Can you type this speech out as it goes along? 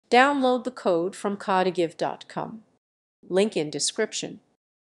Download the code from codecademy.com. Link in description.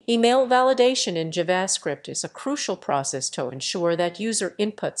 Email validation in JavaScript is a crucial process to ensure that user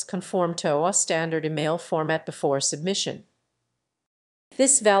inputs conform to a standard email format before submission.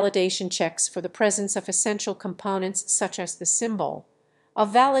 This validation checks for the presence of essential components such as the symbol, a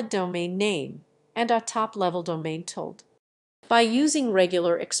valid domain name, and a top-level domain tilde. By using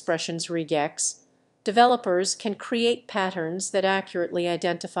regular expressions regex, developers can create patterns that accurately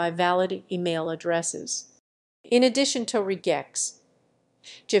identify valid email addresses. In addition to regex,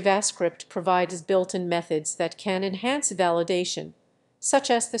 JavaScript provides built-in methods that can enhance validation,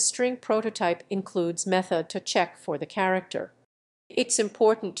 such as the string prototype includes method to check for the character. It's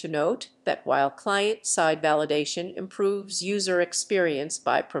important to note that while client-side validation improves user experience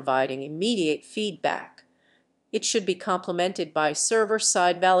by providing immediate feedback, it should be complemented by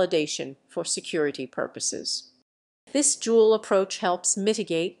server-side validation for security purposes. This dual approach helps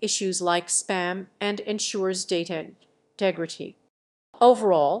mitigate issues like spam and ensures data integrity.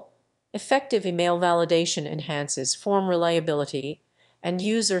 Overall, effective email validation enhances form reliability and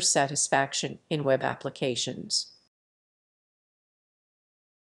user satisfaction in web applications.